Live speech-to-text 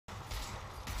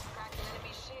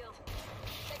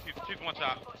She's one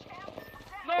shot.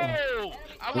 No!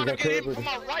 I want to get in from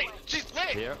my right. She's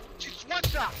lit. Yeah. She's one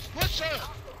shot. Push her.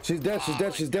 She's dead. She's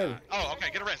dead. She's dead. Oh,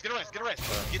 okay. Get a rest. Get a rest. Get a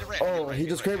rest. Get a rest. Oh, he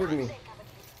just cratered me.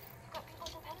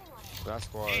 Last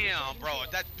squad. Damn, bro.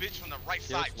 That bitch from the right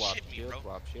Shield side swap, shit me, shield bro.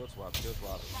 swap, shield swap, shield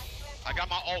swap. I got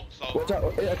my ult, so. Watch out.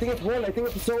 I think it's one. I think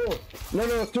it's a solo. No,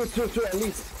 no, two at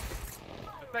least.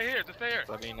 Just stay here. Just stay here.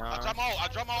 I drop my ult. I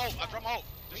drop my ult. I drop my ult.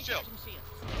 Just chill.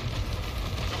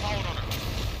 Drop my ult on her.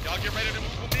 Y'all get ready to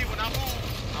move with me when I move.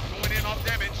 I'm going in off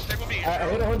damage. Stay with me. I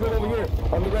hit 100 over here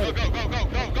on the right. Go, go, go, go,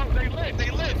 go, go. They lit.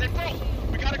 They lit. They broke.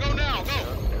 We gotta go now. Go.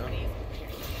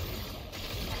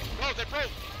 Go. They broke.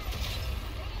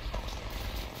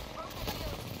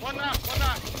 One knock. One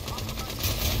knock.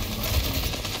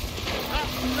 Knock.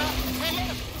 Knock. Go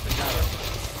left.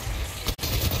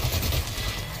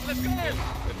 Let's go.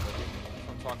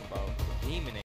 I'm talking about demon.